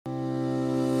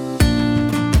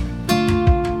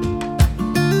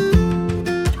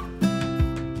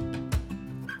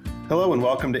Hello and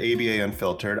welcome to ABA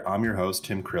Unfiltered. I'm your host,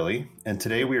 Tim Crilly, and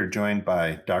today we are joined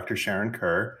by Dr. Sharon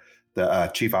Kerr, the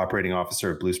Chief Operating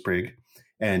Officer of Bluesprig,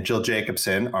 and Jill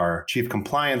Jacobson, our Chief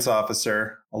Compliance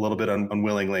Officer, a little bit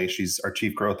unwillingly. She's our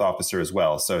Chief Growth Officer as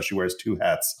well, so she wears two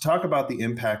hats. Talk about the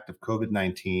impact of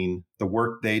COVID-19, the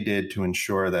work they did to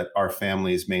ensure that our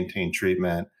families maintain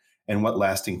treatment, and what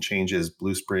lasting changes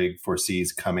Bluesprig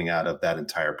foresees coming out of that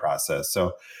entire process.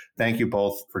 So thank you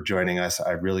both for joining us.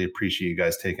 I really appreciate you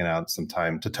guys taking out some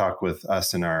time to talk with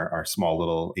us in our small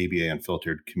little ABA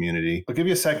Unfiltered community. I'll give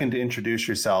you a second to introduce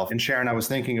yourself. And Sharon, I was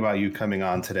thinking about you coming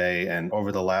on today. And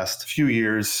over the last few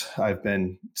years, I've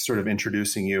been sort of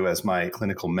introducing you as my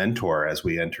clinical mentor as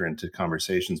we enter into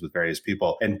conversations with various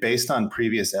people. And based on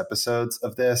previous episodes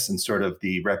of this and sort of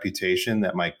the reputation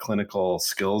that my clinical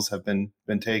skills have been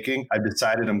taking, I've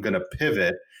decided I'm going to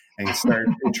pivot and start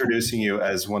introducing you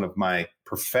as one of my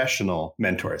professional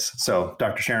mentors. So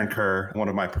Dr. Sharon Kerr, one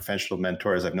of my professional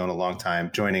mentors I've known a long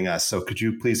time, joining us. So could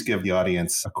you please give the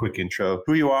audience a quick intro,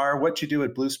 who you are, what you do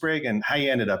at Bluesprig, and how you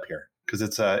ended up here? Because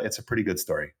it's a pretty good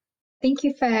story. Thank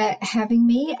you for having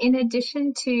me. In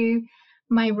addition to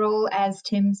my role as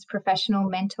Tim's professional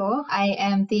mentor, I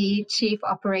am the Chief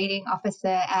Operating Officer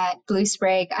at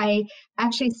Bluesprig. I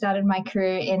actually started my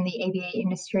career in the ABA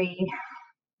industry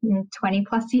 20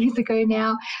 plus years ago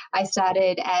now. I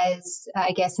started as, I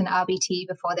guess, an RBT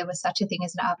before there was such a thing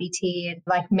as an RBT. And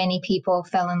like many people,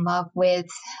 fell in love with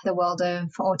the world of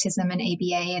autism and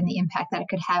ABA and the impact that it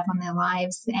could have on their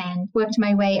lives, and worked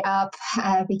my way up,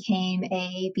 became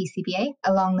a BCBA.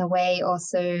 Along the way,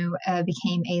 also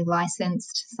became a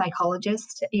licensed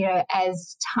psychologist.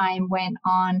 As time went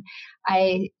on,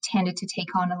 I tended to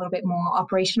take on a little bit more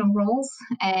operational roles.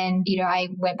 And, I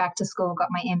went back to school, got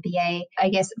my MBA. I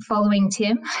guess following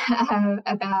Tim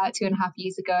about 2.5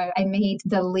 years ago, I made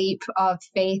the leap of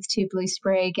faith to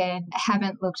Bluesprig and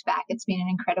haven't looked back. It's been an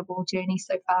incredible journey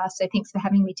so far. So thanks for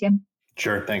having me, Tim.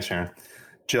 Sure. Thanks, Sharon.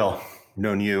 Jill,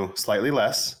 known you slightly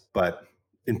less, but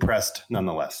impressed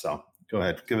nonetheless. So go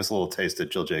ahead. Give us a little taste of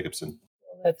Jill Jacobson.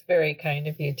 Well, that's very kind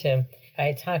of you, Tim.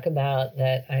 I talk about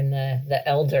that I'm the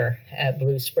elder at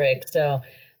Bluesprig. So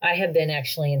I have been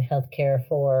actually in healthcare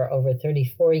for over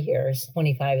 34 years,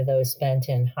 25 of those spent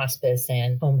in hospice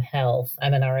and home health.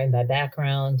 I'm an RN by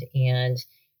background and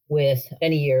with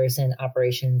many years in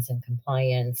operations and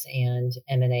compliance and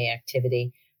M&A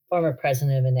activity. Former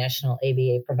president of a national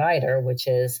ABA provider, which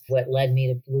is what led me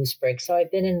to Bluesprig. So I've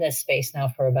been in this space now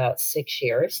for about 6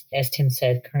 years. As Tim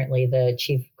said, currently the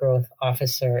Chief Growth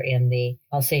Officer and the,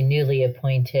 I'll say, newly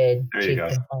appointed Chief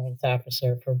Compliance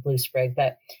Officer for Bluesprig.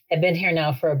 But I've been here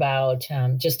now for about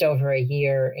just over a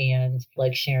year. And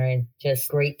like Sharon, just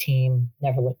great team,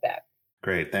 never look back.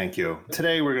 Great. Thank you.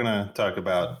 Today, we're going to talk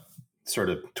about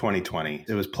sort of 2020.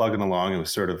 It was plugging along. It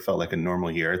was sort of felt like a normal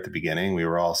year at the beginning. We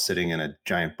were all sitting in a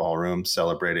giant ballroom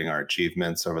celebrating our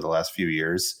achievements over the last few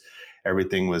years.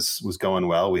 Everything was going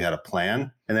well. We had a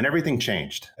plan, and then everything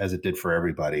changed, as it did for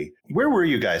everybody. Where were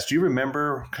you guys? Do you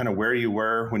remember kind of where you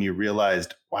were when you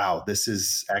realized, wow, this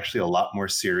is actually a lot more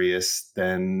serious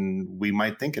than we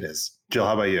might think it is? Jill,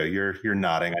 how about you? You're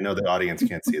nodding. I know the audience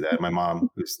can't see that. My mom,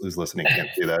 who's listening,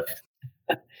 can't see that.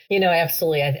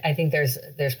 Absolutely. I think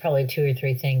there's probably 2 or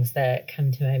 3 things that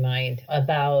come to my mind.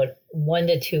 About 1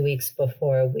 to 2 weeks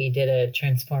before we did a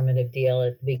transformative deal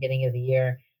at the beginning of the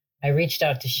year, I reached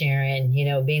out to Sharon,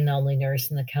 being the only nurse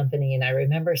in the company. And I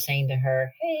remember saying to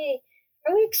her, hey,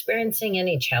 are we experiencing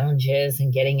any challenges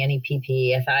in getting any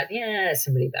PPE? I thought,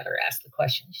 somebody better ask the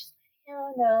question. She's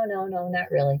like, no, not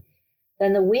really.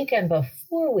 Then the weekend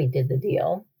before we did the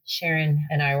deal, Sharon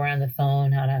and I were on the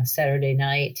phone on a Saturday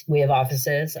night. We have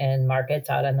offices and markets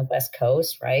out on the West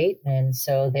Coast, right? And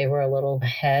so they were a little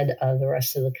ahead of the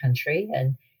rest of the country.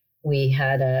 And we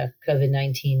had a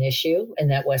COVID-19 issue in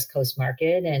that West Coast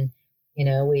market. And,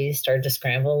 we started to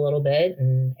scramble a little bit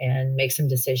and make some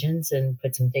decisions and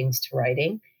put some things to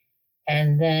writing.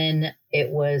 And then it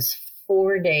was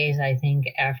 4 days, I think,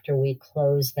 after we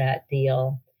closed that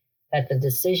deal, that the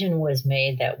decision was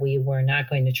made that we were not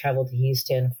going to travel to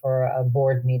Houston for a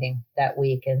board meeting that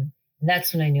week. And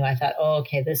that's when I knew. I thought,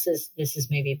 okay, this is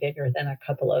maybe bigger than a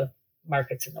couple of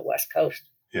markets in the West Coast.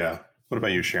 Yeah. What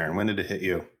about you, Sharon? When did it hit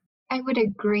you? I would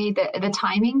agree that the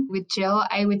timing with Jill,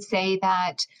 I would say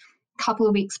that a couple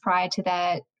of weeks prior to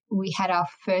that, we had our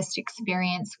first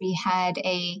experience. We had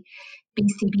a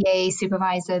BCBA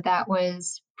supervisor that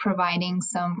was providing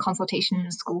some consultation in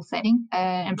a school setting.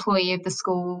 An employee of the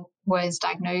school was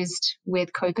diagnosed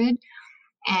with COVID.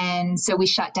 And so we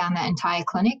shut down that entire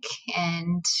clinic,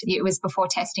 and it was before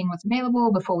testing was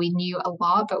available, before we knew a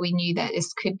lot, but we knew that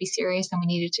this could be serious and we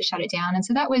needed to shut it down. And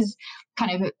so that was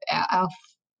kind of our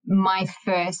my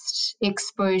first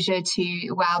exposure to,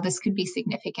 wow, this could be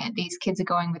significant. These kids are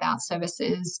going without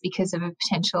services because of a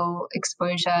potential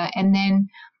exposure. And then,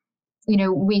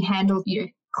 we handled,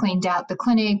 cleaned out the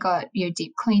clinic, got,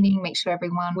 deep cleaning, make sure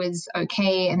everyone was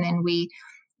okay. And then we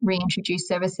reintroduced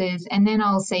services. And then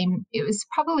I'll say it was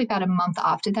probably about a month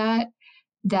after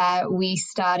that we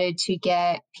started to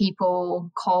get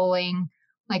people calling,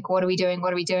 like, what are we doing?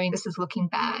 What are we doing? This is looking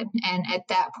bad. And at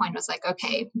that point, I was like,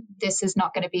 okay, this is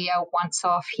not going to be a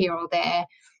once-off here or there.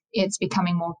 It's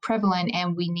becoming more prevalent,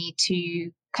 and we need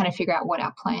to kind of figure out what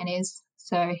our plan is.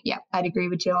 So, yeah, I'd agree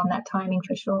with Jill on that timing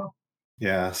for sure.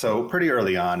 Yeah, so pretty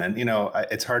early on. And,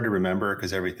 it's hard to remember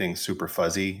because everything's super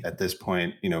fuzzy at this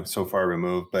point, so far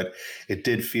removed. But it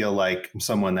did feel like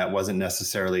someone that wasn't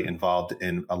necessarily involved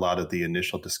in a lot of the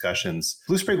initial discussions.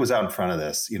 Blue Sprig was out in front of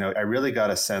this. I really got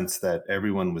a sense that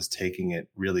everyone was taking it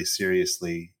really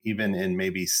seriously, even in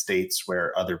maybe states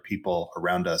where other people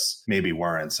around us maybe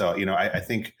weren't. So, I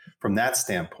think from that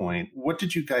standpoint, what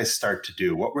did you guys start to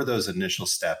do? What were those initial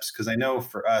steps? Because I know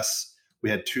for us, we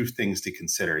had two things to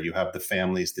consider. You have the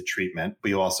families, the treatment, but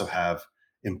you also have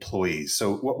employees.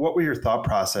 So what were your thought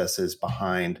processes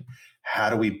behind how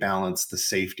do we balance the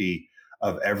safety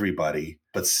of everybody,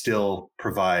 but still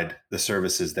provide the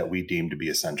services that we deem to be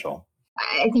essential?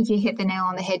 I think you hit the nail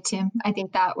on the head, Tim. I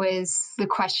think that was the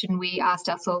question we asked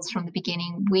ourselves from the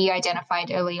beginning. We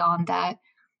identified early on that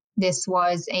this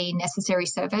was a necessary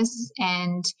service,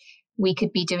 and we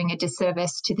could be doing a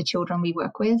disservice to the children we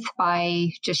work with by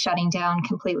just shutting down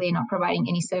completely and not providing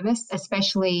any service,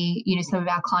 especially, some of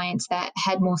our clients that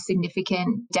had more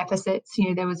significant deficits.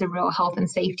 There was a real health and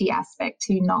safety aspect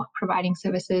to not providing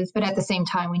services. But at the same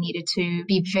time, we needed to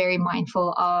be very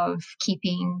mindful of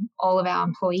keeping all of our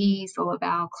employees, all of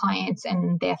our clients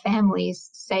and their families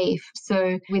safe.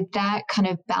 So with that kind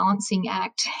of balancing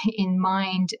act in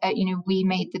mind, we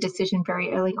made the decision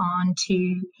very early on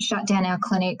to shut down our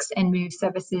clinics and move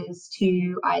services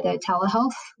to either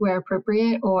telehealth where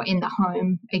appropriate or in the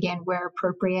home, again, where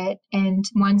appropriate. And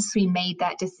once we made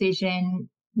that decision,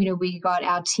 we got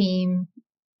our team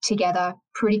together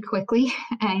pretty quickly,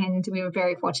 and we were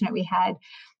very fortunate. We had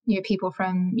people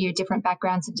from different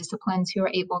backgrounds and disciplines who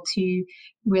were able to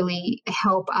really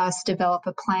help us develop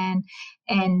a plan.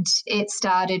 And it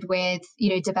started with,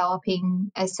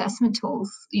 developing assessment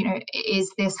tools.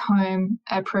 Is this home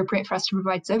appropriate for us to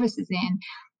provide services in?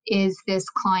 Is this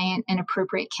client an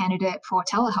appropriate candidate for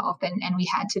telehealth? And we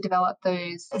had to develop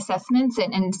those assessments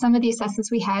and some of the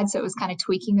assessments we had. So it was kind of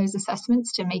tweaking those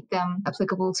assessments to make them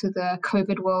applicable to the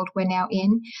COVID world we're now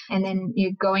in. And then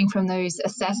going from those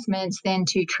assessments then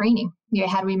to training.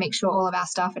 How do we make sure all of our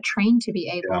staff are trained to be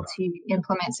able to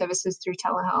implement services through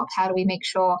telehealth? How do we make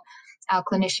sure our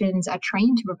clinicians are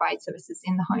trained to provide services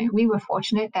in the home? We were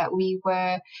fortunate that we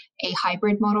were a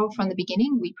hybrid model from the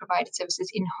beginning. We provided services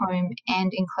in home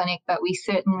and in clinic, but we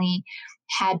certainly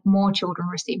had more children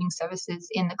receiving services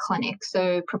in the clinic.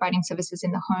 So providing services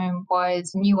in the home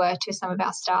was newer to some of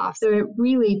our staff. So it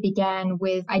really began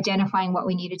with identifying what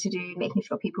we needed to do, making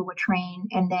sure people were trained,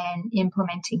 and then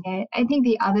implementing it. I think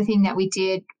the other thing that we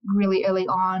did really early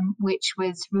on, which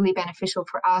was really beneficial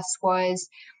for us, was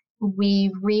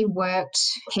we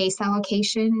reworked case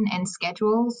allocation and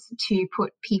schedules to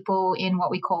put people in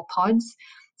what we call pods.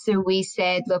 So we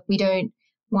said, look, we don't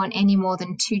want any more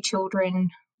than 2 children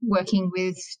working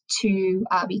with 2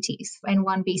 RBTs and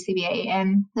 1 BCBA.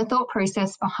 And the thought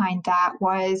process behind that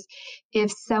was,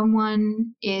 if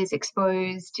someone is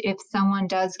exposed, if someone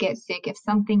does get sick, if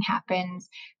something happens,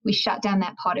 we shut down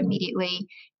that pod immediately.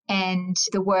 And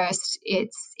the worst,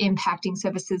 it's impacting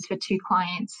services for 2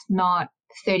 clients, not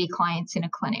 30 clients in a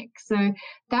clinic. So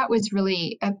that was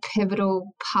really a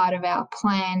pivotal part of our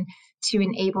plan to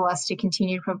enable us to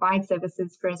continue to provide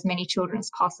services for as many children as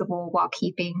possible while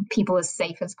keeping people as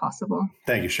safe as possible.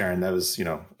 Thank you, Sharon. That was,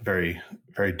 very,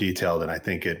 very detailed. And I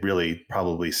think it really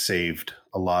probably saved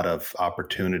a lot of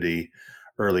opportunity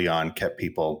early on, kept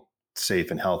people safe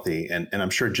and healthy. And I'm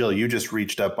sure, Jill, you just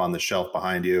reached up on the shelf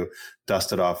behind you,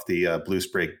 dusted off the Blue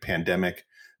Sprig pandemic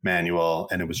manual,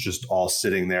 and it was just all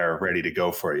sitting there ready to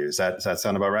go for you. Does that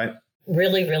sound about right?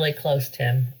 Really, really close,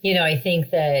 Tim. I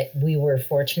think that we were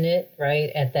fortunate,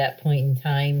 right, at that point in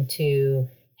time to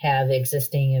have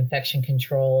existing infection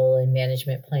control and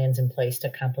management plans in place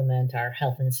to complement our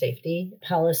health and safety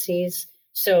policies.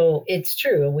 So it's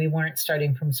true, we weren't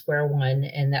starting from square one,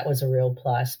 and that was a real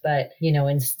plus. But,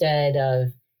 instead of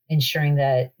ensuring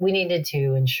that we needed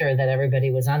to ensure that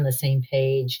everybody was on the same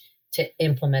page, to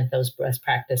implement those best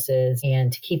practices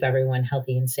and to keep everyone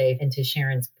healthy and safe. And to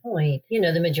Sharon's point,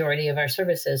 the majority of our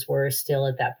services were still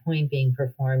at that point being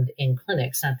performed in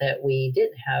clinics. Not that we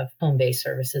didn't have home-based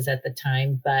services at the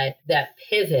time, but that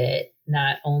pivot,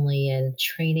 not only in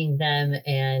training them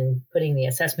and putting the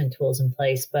assessment tools in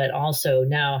place, but also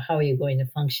now how are you going to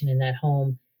function in that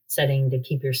home setting to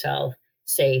keep yourself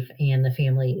safe and the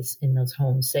families in those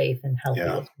homes safe and healthy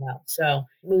as well. So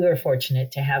we were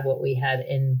fortunate to have what we had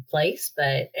in place.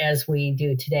 But as we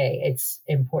do today, it's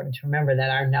important to remember that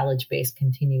our knowledge base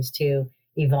continues to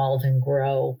evolve and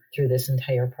grow through this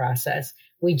entire process.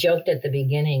 We joked at the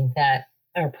beginning that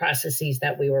our processes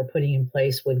that we were putting in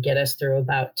place would get us through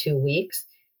about 2 weeks.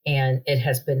 And it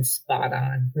has been spot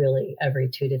on really every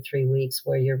 2 to 3 weeks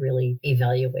where you're really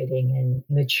evaluating and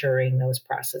maturing those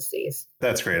processes.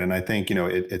 That's great. And I think,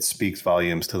 it speaks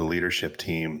volumes to the leadership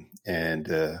team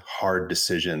and hard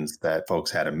decisions that folks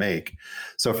had to make.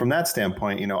 So from that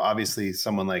standpoint, obviously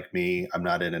someone like me, I'm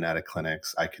not in and out of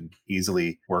clinics. I can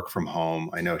easily work from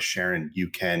home. I know, Sharon, you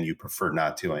prefer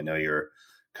not to. I know you're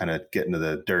kind of getting to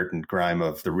the dirt and grime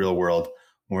of the real world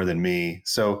more than me.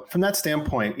 So from that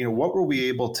standpoint, what were we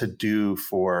able to do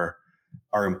for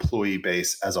our employee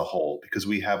base as a whole? Because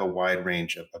we have a wide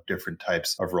range of different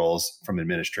types of roles, from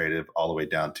administrative all the way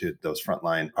down to those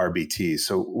frontline RBTs.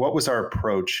 So what was our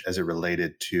approach as it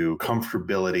related to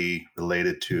comfortability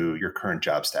related to your current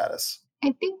job status?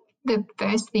 I think the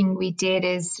first thing we did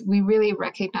is we really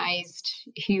recognized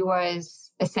who was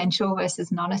essential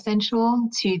versus non-essential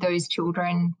to those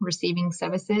children receiving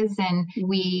services. And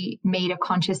we made a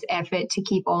conscious effort to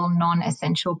keep all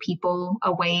non-essential people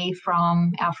away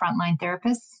from our frontline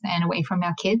therapists and away from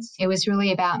our kids. It was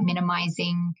really about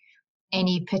minimizing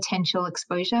any potential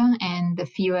exposure and the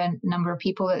fewer number of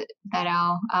people that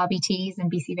our RBTs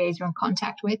and BCVAs are in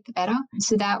contact with, the better.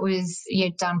 So that was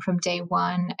done from day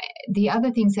one. The other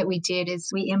things that we did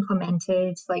is we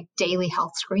implemented daily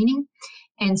health screening.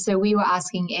 And so we were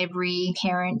asking every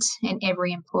parent and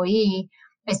every employee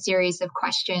a series of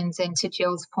questions. And to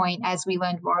Jill's point, as we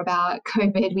learned more about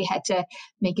COVID, we had to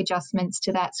make adjustments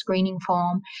to that screening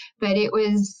form. But it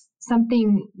was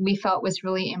something we felt was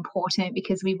really important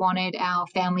because we wanted our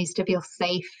families to feel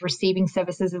safe receiving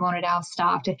services. We wanted our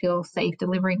staff to feel safe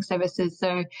delivering services.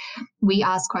 So we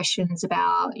asked questions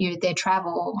about their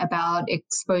travel, about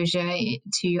exposure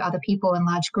to other people in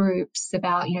large groups,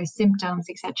 about symptoms,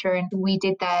 etc. And we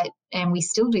did that, and we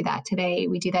still do that today.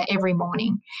 We do that every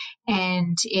morning.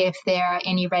 And if there are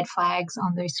any red flags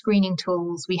on those screening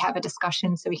tools, we have a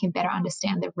discussion so we can better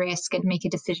understand the risk and make a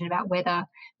decision about whether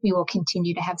we will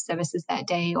continue to have services that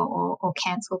day or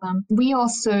cancel them. We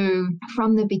also,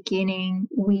 from the beginning,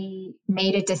 we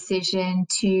made a decision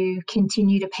to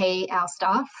continue to pay our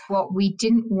staff. What we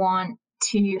didn't want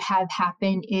to have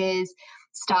happen is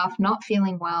staff not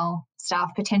feeling well, staff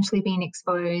potentially being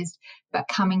exposed, but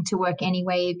coming to work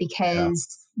anyway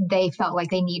because they felt like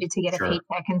they needed to get a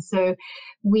paycheck. And so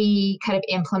we kind of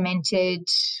implemented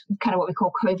kind of what we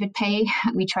call COVID pay.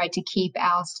 We tried to keep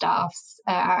our staff's,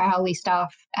 our hourly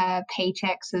staff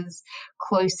paychecks as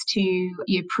close to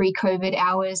your pre-COVID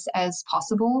hours as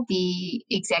possible. The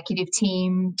executive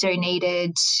team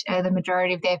donated the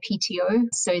majority of their PTO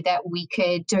so that we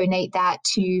could donate that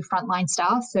to frontline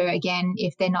staff. So again,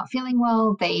 if they're not feeling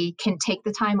well, they can take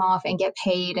the time off and get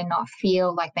paid and not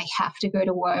feel like they have to go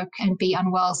to work and be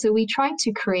unwell. So we tried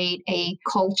to create a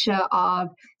culture of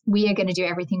we are going to do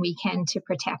everything we can to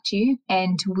protect you,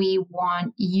 and we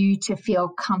want you to feel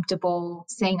comfortable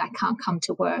saying, I can't come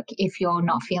to work if you're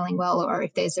not feeling well or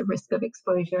if there's a risk of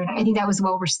exposure. And I think that was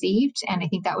well received, and I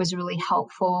think that was really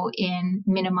helpful in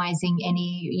minimizing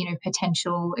any,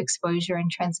 potential exposure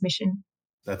and transmission.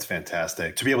 That's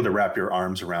fantastic. To be able to wrap your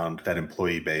arms around that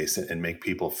employee base and make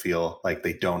people feel like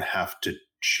they don't have to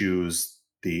choose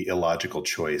the illogical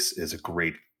choice is a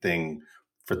great thing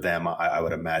for them, I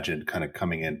would imagine, kind of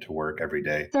coming into work every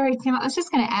day. Sorry, Tim, I was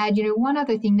just going to add, one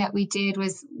other thing that we did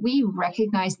was we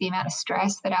recognized the amount of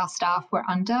stress that our staff were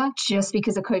under just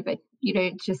because of COVID.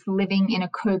 Just living in a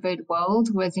COVID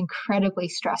world was incredibly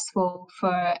stressful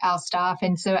for our staff.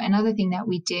 And so another thing that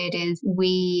we did is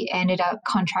we ended up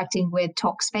contracting with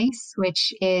Talkspace,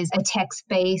 which is a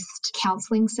text-based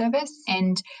counseling service.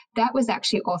 And that was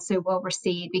actually also well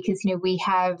received because, we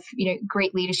have,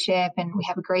 great leadership and we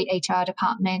have a great HR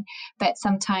department, but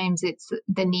sometimes it's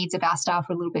the needs of our staff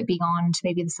are a little bit beyond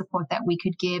maybe the support that we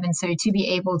could give. And so to be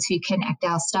able to connect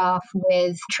our staff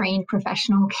with trained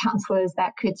professional counselors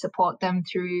that could support them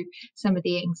through some of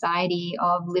the anxiety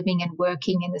of living and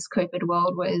working in this COVID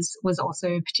world was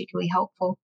also particularly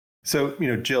helpful. So,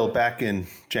 Jill, back in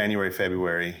January,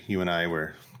 February, you and I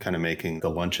were kind of making the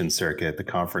luncheon circuit, the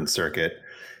conference circuit.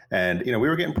 And, we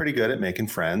were getting pretty good at making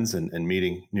friends and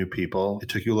meeting new people. It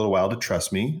took you a little while to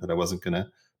trust me that I wasn't going to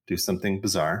do something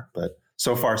bizarre, but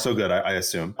so far, so good, I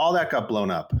assume. All that got blown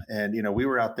up. And, we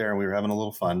were out there and we were having a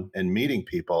little fun and meeting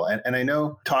people. And I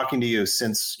know talking to you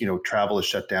since, travel is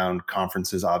shut down,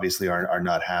 conferences obviously are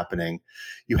not happening.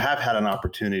 You have had an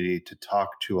opportunity to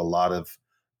talk to a lot of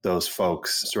those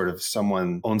folks, sort of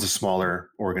someone owns a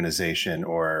smaller organization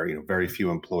or very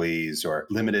few employees or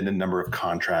limited in number of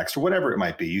contracts or whatever it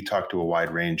might be. You talk to a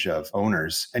wide range of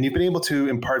owners and you've been able to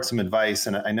impart some advice.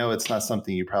 And I know it's not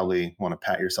something you probably want to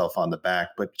pat yourself on the back,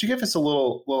 but could you give us a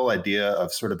little idea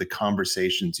of sort of the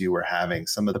conversations you were having,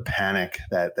 some of the panic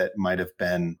that might have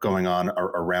been going on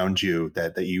around you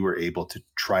that you were able to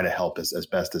try to help as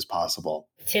best as possible?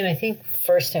 Tim, I think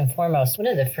first and foremost, one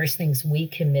of the first things we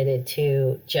committed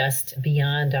to just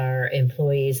beyond our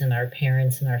employees and our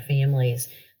parents and our families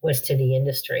was to the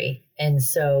industry. And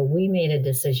so we made a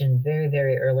decision very,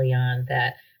 very early on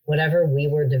that whatever we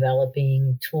were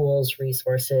developing, tools,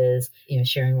 resources,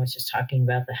 Sharon was just talking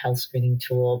about the health screening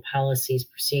tool, policies,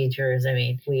 procedures. I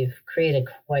mean, we've created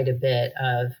quite a bit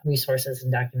of resources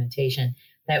and documentation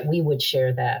that we would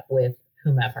share that with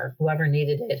whoever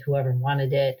needed it, whoever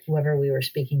wanted it, whoever we were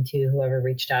speaking to, whoever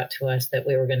reached out to us, that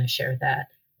we were going to share that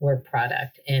work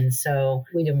product. And so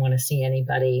we didn't want to see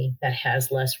anybody that has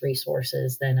less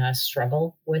resources than us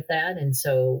struggle with that. And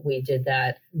so we did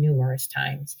that numerous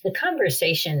times. The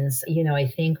conversations, I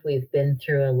think we've been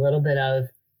through a little bit of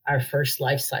our first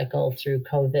life cycle through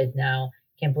COVID now.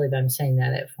 Can't believe I'm saying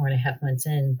that at 4.5 months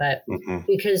in, but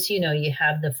because, you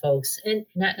have the folks and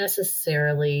not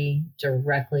necessarily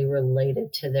directly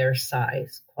related to their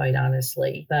size, quite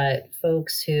honestly, but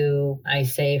folks who I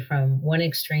say from one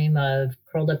extreme of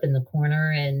curled up in the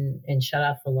corner and shut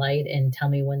off the light and tell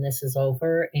me when this is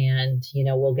over and,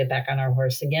 we'll get back on our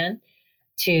horse again,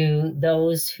 to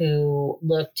those who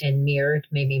looked and mirrored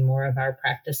maybe more of our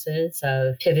practices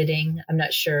of pivoting. I'm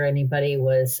not sure anybody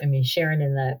Sharon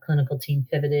and the clinical team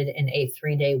pivoted in a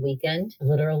 3-day weekend,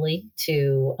 literally,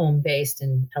 to home-based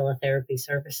and teletherapy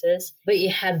services. But you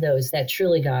had those that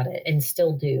truly got it and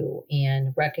still do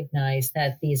and recognize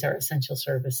that these are essential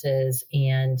services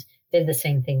and did the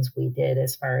same things we did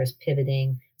as far as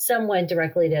pivoting. Some went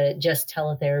directly to just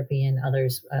teletherapy and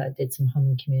others did some home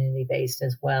and community based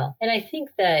as well. And I think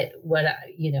that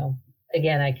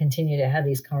again, I continue to have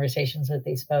these conversations with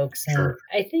these folks. And Sure.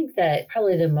 I think that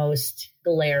probably the most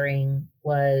glaring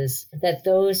was that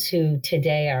those who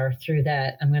today are through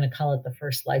that, I'm going to call it the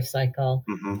first life cycle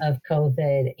of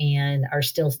COVID and are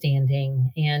still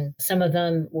standing. And some of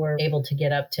them were able to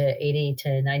get up to 80 to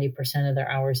 90% of their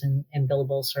hours in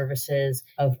billable services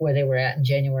of where they were at in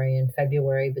January and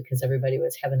February because everybody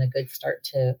was having a good start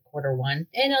to Q1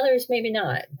 and others maybe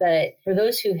not. But for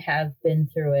those who have been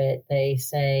through it, they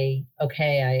say,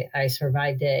 okay, I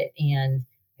survived it and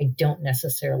I don't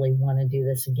necessarily want to do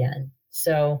this again.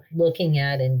 So looking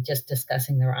at and just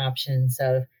discussing their options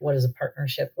of what does a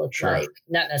partnership look like,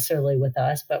 not necessarily with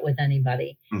us, but with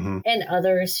anybody. And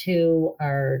others who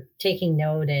are taking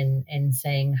note and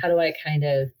saying, how do I kind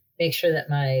of make sure that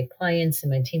my clients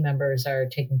and my team members are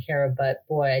taken care of, but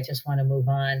boy, I just want to move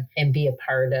on and be a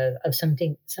part of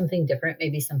something different,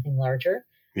 maybe something larger.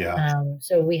 Yeah.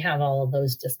 So we have all of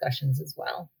those discussions as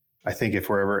well. I think if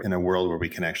we're ever in a world where we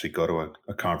can actually go to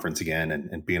a conference again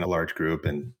and be in a large group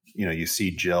and, you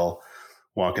see Jill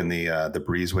walking the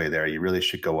breezeway there, you really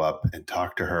should go up and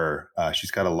talk to her.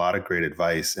 She's got a lot of great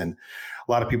advice. And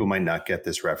a lot of people might not get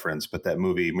this reference, but that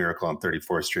movie Miracle on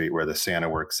 34th Street where the Santa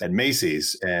works at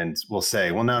Macy's and will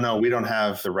say, well, no, we don't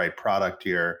have the right product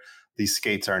here. These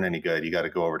skates aren't any good. You got to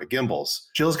go over to Gimbals.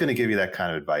 Jill's going to give you that kind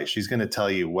of advice. She's going to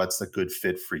tell you what's the good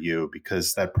fit for you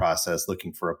because that process,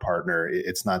 looking for a partner,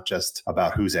 it's not just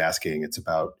about who's asking. It's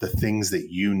about the things that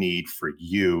you need for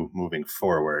you moving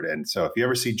forward. And so if you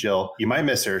ever see Jill, you might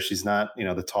miss her. She's not,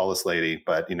 the tallest lady,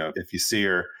 but, if you see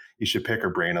her, you should pick her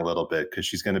brain a little bit because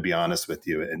she's going to be honest with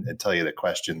you and tell you the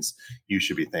questions you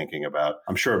should be thinking about.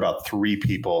 I'm sure about 3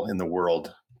 people in the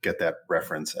world get that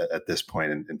reference at this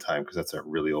point in time because that's a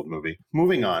really old movie.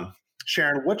 Moving on.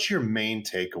 Sharon, what's your main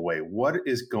takeaway? What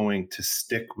is going to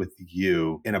stick with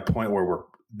you in a point where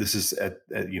this is at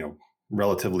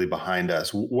relatively behind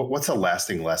us? What's a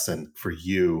lasting lesson for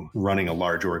you running a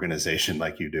large organization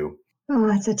like you do? Oh,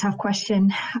 that's a tough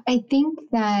question. I think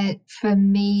that for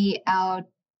me,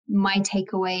 my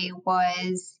takeaway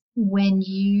was when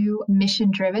you mission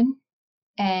driven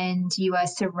and you are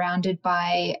surrounded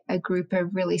by a group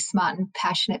of really smart and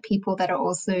passionate people that are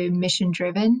also mission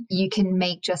driven, you can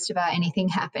make just about anything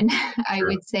happen. I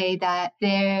would say that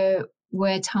there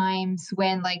were times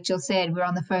when, like Jill said, we're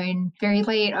on the phone very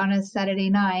late on a Saturday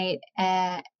night,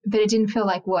 but it didn't feel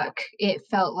like work. It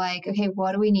felt like, okay,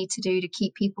 what do we need to do to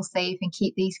keep people safe and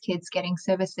keep these kids getting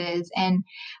services? And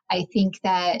I think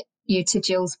that, to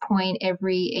Jill's point,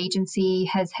 every agency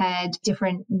has had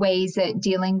different ways at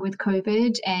dealing with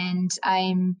COVID, and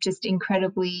I'm just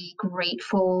incredibly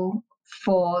grateful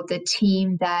for the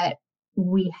team that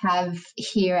we have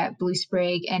here at Blue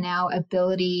Sprig and our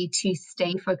ability to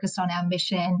stay focused on our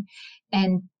mission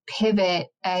and pivot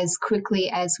as quickly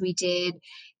as we did,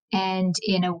 and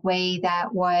in a way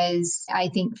that was, I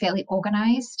think, fairly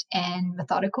organized and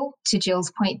methodical. To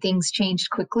Jill's point, things changed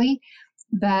quickly,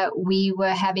 but we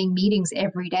were having meetings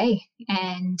every day,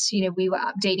 and we were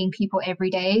updating people every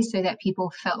day so that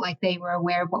people felt like they were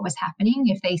aware of what was happening.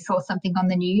 If they saw something on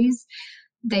the news,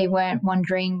 they weren't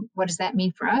wondering, what does that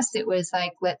mean for us? It was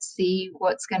like, let's see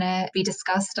what's going to be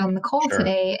discussed on the call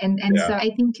today. And so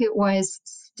I think it was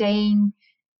staying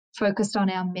focused on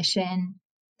our mission,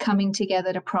 coming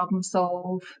together to problem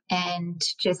solve, and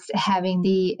just having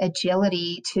the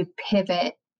agility to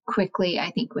pivot quickly,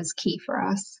 I think, was key for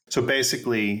us. So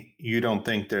basically, you don't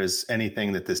think there's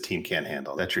anything that this team can't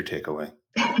handle. That's your takeaway.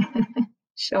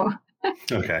 Sure.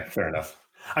 Okay, fair enough.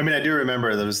 I mean, I do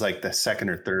remember there was like the second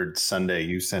or third Sunday,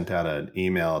 you sent out an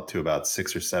email to about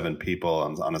 6 or 7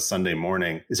 people on a Sunday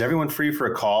morning. Is everyone free for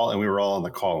a call? And we were all on the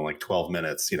call in like 12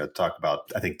 minutes, to talk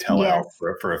about, I think, telehealth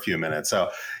for a few minutes. So,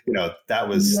 that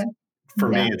was, for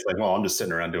me, it's like, well, I'm just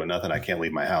sitting around doing nothing. I can't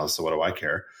leave my house. So what do I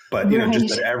care? But,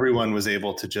 just that everyone was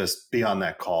able to just be on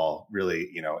that call, really,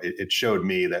 it showed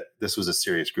me that this was a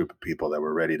serious group of people that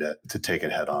were ready to take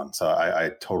it head on. So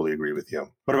I totally agree with you.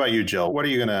 What about you, Jill? What are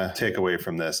you going to take away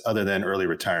from this other than early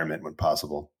retirement when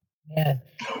possible? Yeah.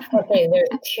 Okay. There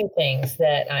are 2 things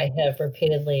that I have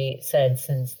repeatedly said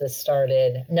since this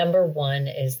started. Number one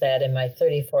is that in my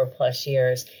 34 plus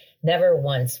years, never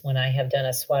once when I have done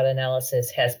a SWOT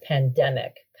analysis has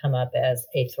pandemic come up as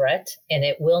a threat, and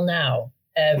it will now.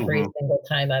 Every single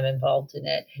time I'm involved in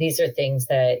it. These are things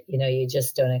that, you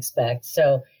just don't expect.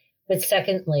 So, but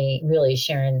secondly, really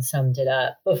Sharon summed it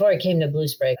up. Before I came to Blue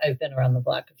Sprig, I've been around the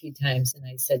block a few times, and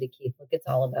I said to Keith, look, it's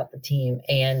all about the team.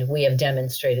 And we have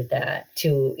demonstrated that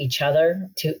to each other,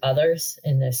 to others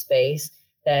in this space,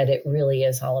 that it really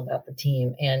is all about the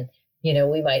team. And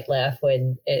we might laugh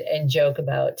and joke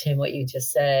about, Tim, what you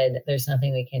just said, there's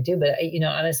nothing we can't do. But,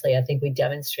 honestly, I think we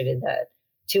demonstrated that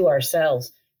to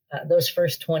ourselves. Those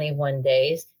first 21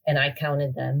 days, and I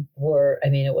counted them,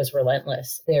 it was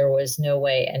relentless. There was no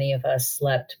way any of us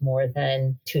slept more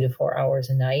than 2 to 4 hours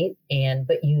a night.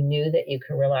 But you knew that you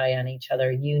could rely on each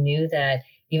other. You knew that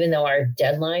even though our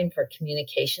deadline for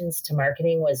communications to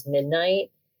marketing was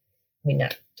midnight, we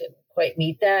didn't quite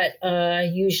meet that,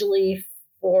 usually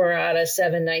 4 out of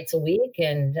 7 nights a week.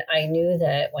 And I knew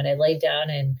that when I laid down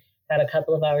and got a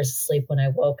couple of hours of sleep when I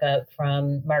woke up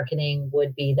from marketing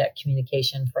would be that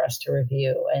communication for us to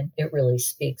review. And it really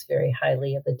speaks very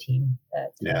highly of the team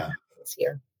that is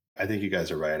here. I think you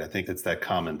guys are right. I think it's that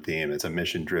common theme. It's a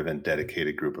mission-driven,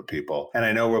 dedicated group of people. And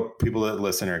I know people that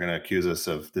listen are going to accuse us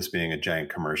of this being a giant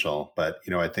commercial, but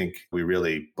I think we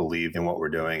really believe in what we're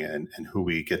doing and who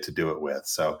we get to do it with.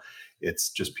 So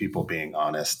it's just people being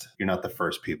honest. You're not the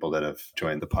first people that have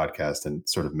joined the podcast and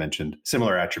sort of mentioned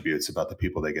similar attributes about the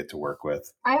people they get to work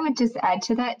with. I would just add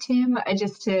to that, Tim,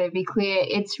 just to be clear,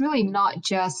 it's really not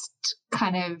just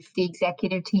kind of the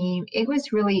executive team. It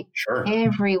was really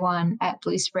everyone at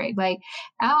Blue Sprig. Like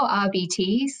our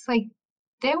RBTs, like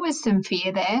there was some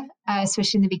fear there,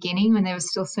 especially in the beginning when there was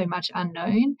still so much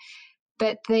unknown,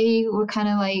 but they were kind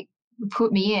of like,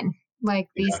 put me in. Like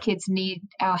these kids need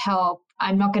our help.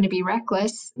 I'm not going to be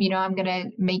reckless. I'm going to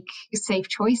make safe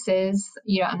choices.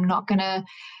 I'm not going to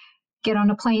get on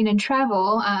a plane and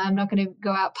travel. I'm not going to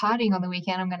go out partying on the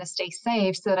weekend. I'm going to stay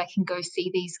safe so that I can go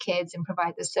see these kids and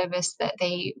provide the service that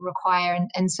they require.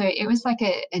 And so it was like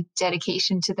a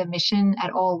dedication to the mission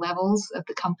at all levels of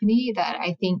the company that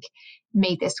I think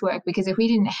made this work. Because if we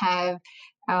didn't have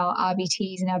our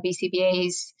RBTs and our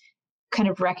BCBAs kind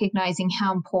of recognizing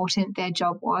how important their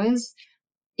job was,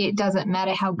 it doesn't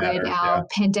matter how good our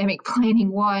pandemic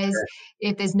planning was.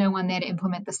 If there's no one there to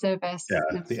implement the service,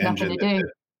 there's nothing to do.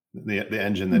 The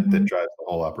engine that drives the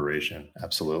whole operation.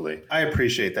 Absolutely. I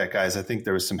appreciate that, guys. I think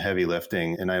there was some heavy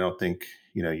lifting, and I don't think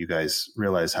you guys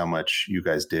realize how much you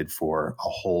guys did for a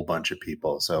whole bunch of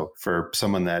people. So for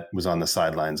someone that was on the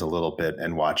sidelines a little bit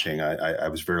and watching, I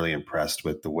was very impressed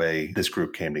with the way this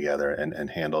group came together and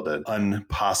handled an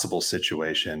impossible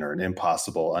situation or an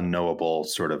impossible, unknowable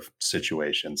sort of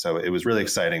situation. So it was really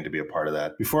exciting to be a part of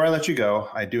that. Before I let you go,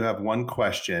 I do have one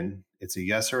question. It's a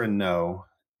yes or a no.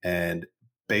 And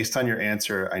based on your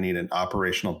answer, I need an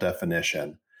operational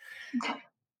definition.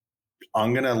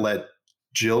 I'm going to let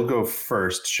Jill go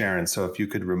first, Sharon. So if you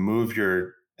could remove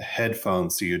your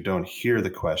headphones so you don't hear the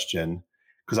question,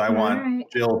 because I want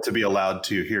Jill to be allowed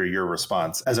to hear your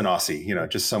response as an Aussie,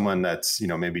 just someone that's,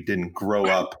 maybe didn't grow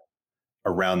up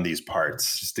around these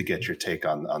parts, just to get your take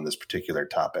on this particular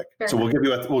topic. Fair so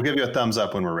enough. we'll give you a thumbs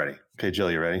up when we're ready. Okay, Jill,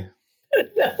 you ready?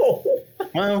 No.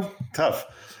 Well, tough.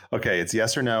 Okay, it's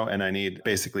yes or no. And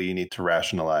you need to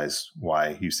rationalize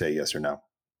why you say yes or no.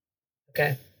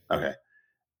 Okay.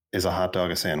 Is a hot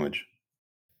dog a sandwich?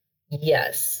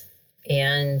 Yes.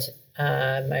 And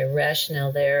my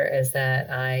rationale there is that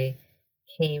I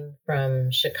came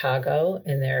from Chicago,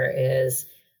 and there is,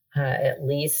 at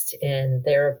least in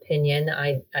their opinion,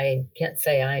 I can't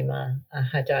say I'm a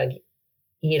hot dog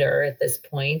eater at this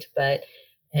point, but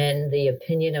in the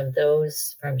opinion of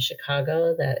those from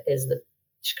Chicago, that is the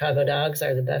Chicago dogs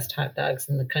are the best hot dogs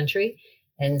in the country.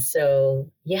 And so,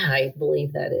 I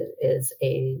believe that it is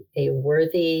a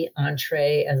worthy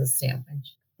entree as a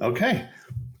sandwich. Okay.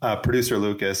 Producer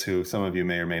Lucas, who some of you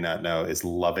may or may not know, is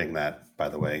loving that, by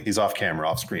the way. He's off camera,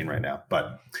 off screen right now.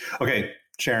 But, okay,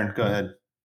 Sharon, go ahead.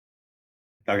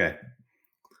 Okay.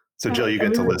 So, Jill, you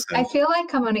get to listen. I feel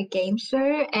like I'm on a game show,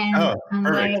 and I'm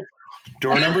perfect. like...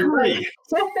 Door number 3.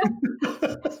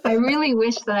 I really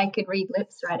wish that I could read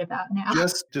lips right about now.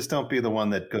 Just don't be the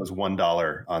one that goes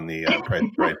 $1 on the price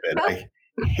right bid. I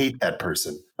hate that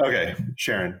person. Okay,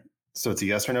 Sharon. So it's a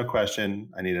yes or no question.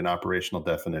 I need an operational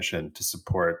definition to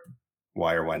support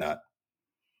why or why not.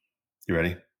 You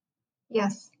ready?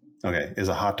 Yes. Okay. Is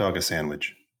a hot dog a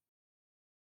sandwich?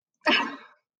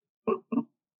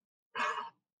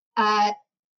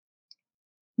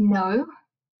 No.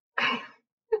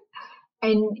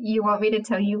 And you want me to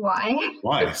tell you why?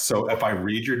 Why? So if I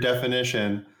read your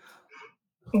definition,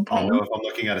 okay, I'll know if I'm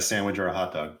looking at a sandwich or a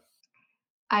hot dog.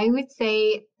 I would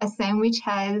say a sandwich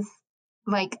has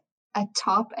like a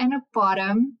top and a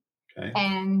bottom, okay,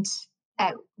 and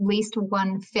at least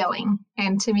one filling.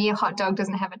 And to me, a hot dog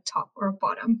doesn't have a top or a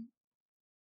bottom.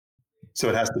 So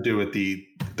it has to do with the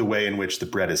way in which the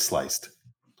bread is sliced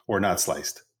or not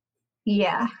sliced.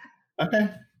 Yeah. Okay.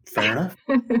 Fair enough.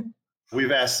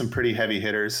 We've asked some pretty heavy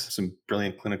hitters, some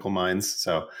brilliant clinical minds.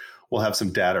 So we'll have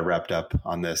some data wrapped up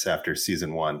on this after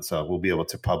season 1. So we'll be able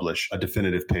to publish a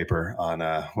definitive paper on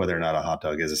whether or not a hot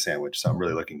dog is a sandwich. So I'm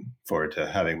really looking forward to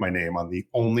having my name on the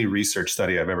only research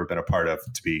study I've ever been a part of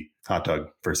to be hot dog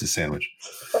versus sandwich.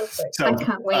 Perfect. So, I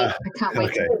can't wait. I can't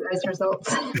wait to get those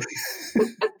results.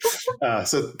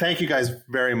 So thank you guys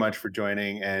very much for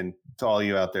joining. And to all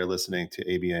you out there listening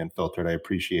to ABA Unfiltered, I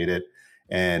appreciate it.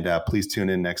 And please tune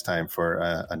in next time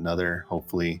for another,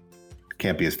 hopefully,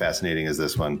 can't be as fascinating as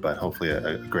this one, but hopefully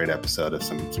a great episode of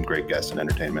some great guests and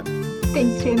entertainment.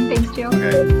 Thanks, Tim. Thanks, Jill.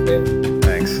 Okay.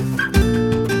 Thanks.